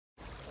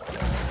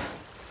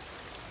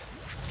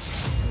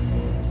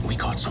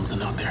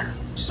Something out there.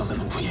 Something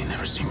that we ain't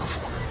never seen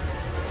before.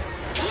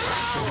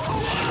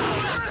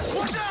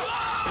 Watch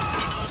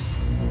out!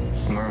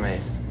 A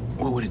mermaid.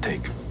 What would it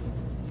take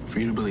for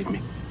you to believe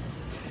me?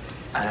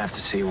 I'd have to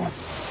see one.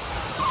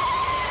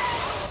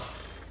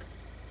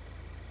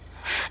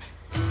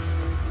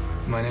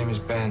 My name is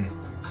Ben.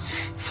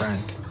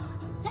 Friend.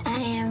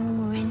 I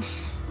am Rena.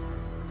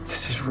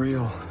 This is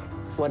real.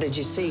 What did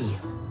you see?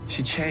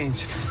 She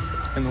changed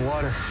in the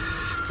water.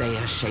 They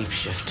are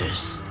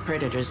shapeshifters,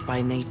 predators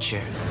by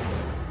nature.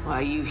 Why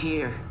are you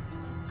here?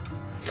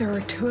 There were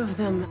two of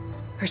them.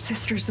 Her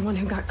sister's the one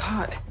who got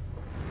caught.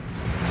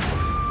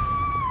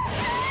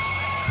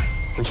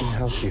 We can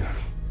help you.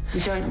 You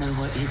don't know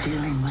what you're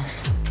dealing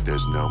with.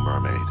 There's no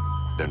mermaid.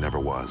 There never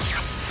was.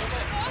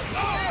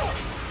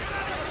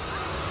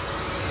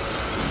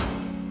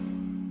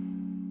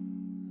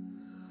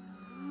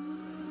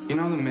 You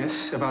know the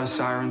myth about a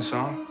siren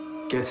song?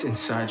 Gets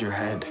inside your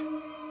head.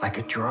 Like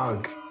a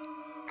drug.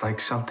 Like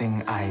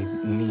something I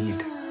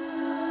need.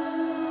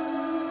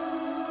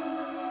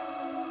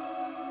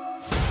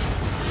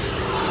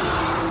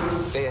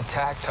 They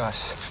attacked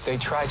us. They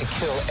tried to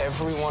kill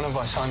every one of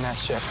us on that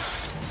ship.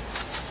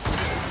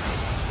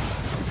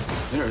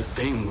 There are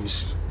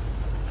things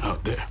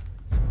out there.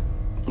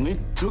 And they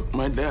took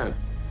my dad.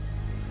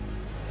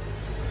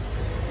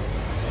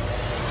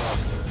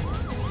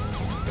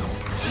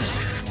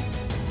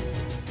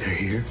 They're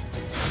here.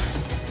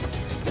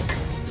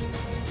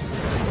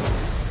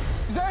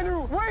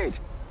 Xander, wait!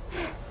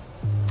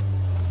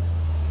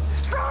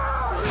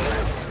 Stop!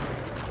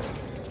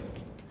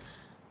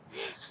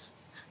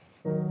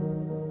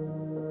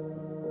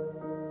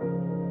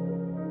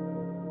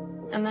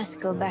 I must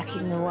go back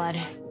in the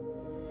water.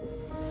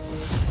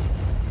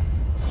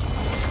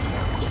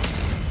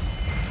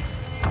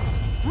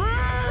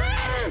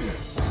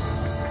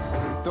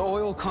 The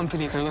oil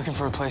company, they're looking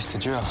for a place to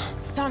drill.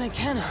 Sonic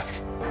cannons.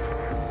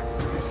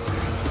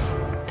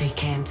 They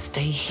can't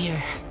stay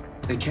here.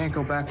 They can't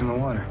go back in the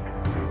water.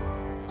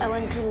 I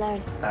want to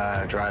learn.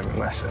 Driving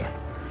lesson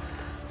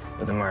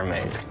with a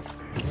mermaid.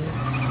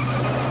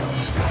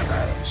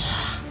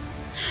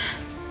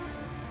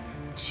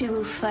 She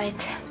will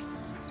fight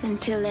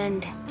until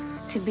end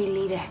to be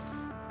leader.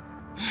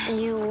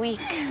 You weak,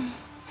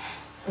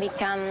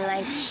 become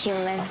like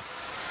human.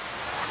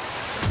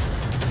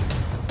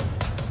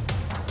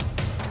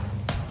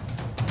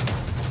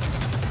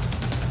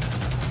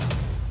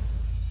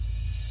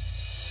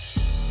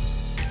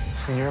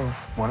 So you're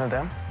one of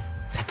them?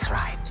 That's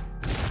right.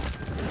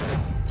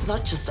 It's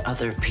not just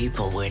other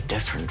people we're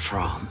different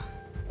from.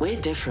 We're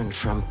different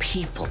from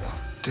people.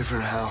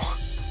 Different how?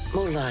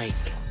 More like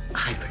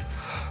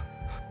hybrids.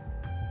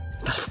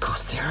 But of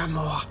course there are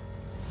more.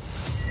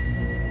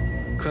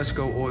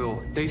 Klesko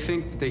Oil, they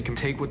think they can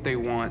take what they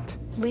want.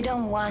 We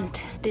don't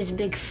want this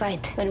big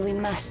fight, but we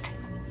must,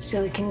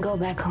 so we can go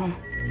back home.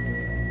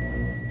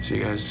 So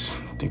you guys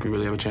think we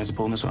really have a chance of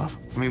pulling this off?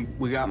 I mean,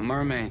 we got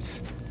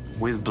mermaids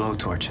with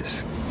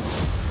blowtorches.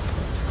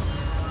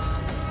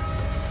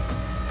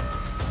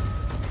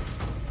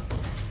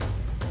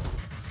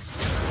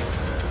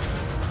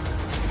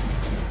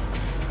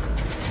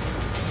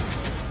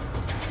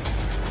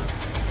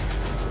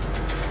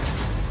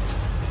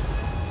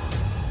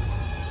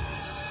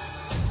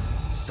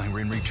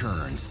 Siren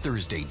returns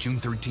Thursday, June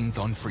 13th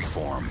on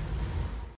Freeform.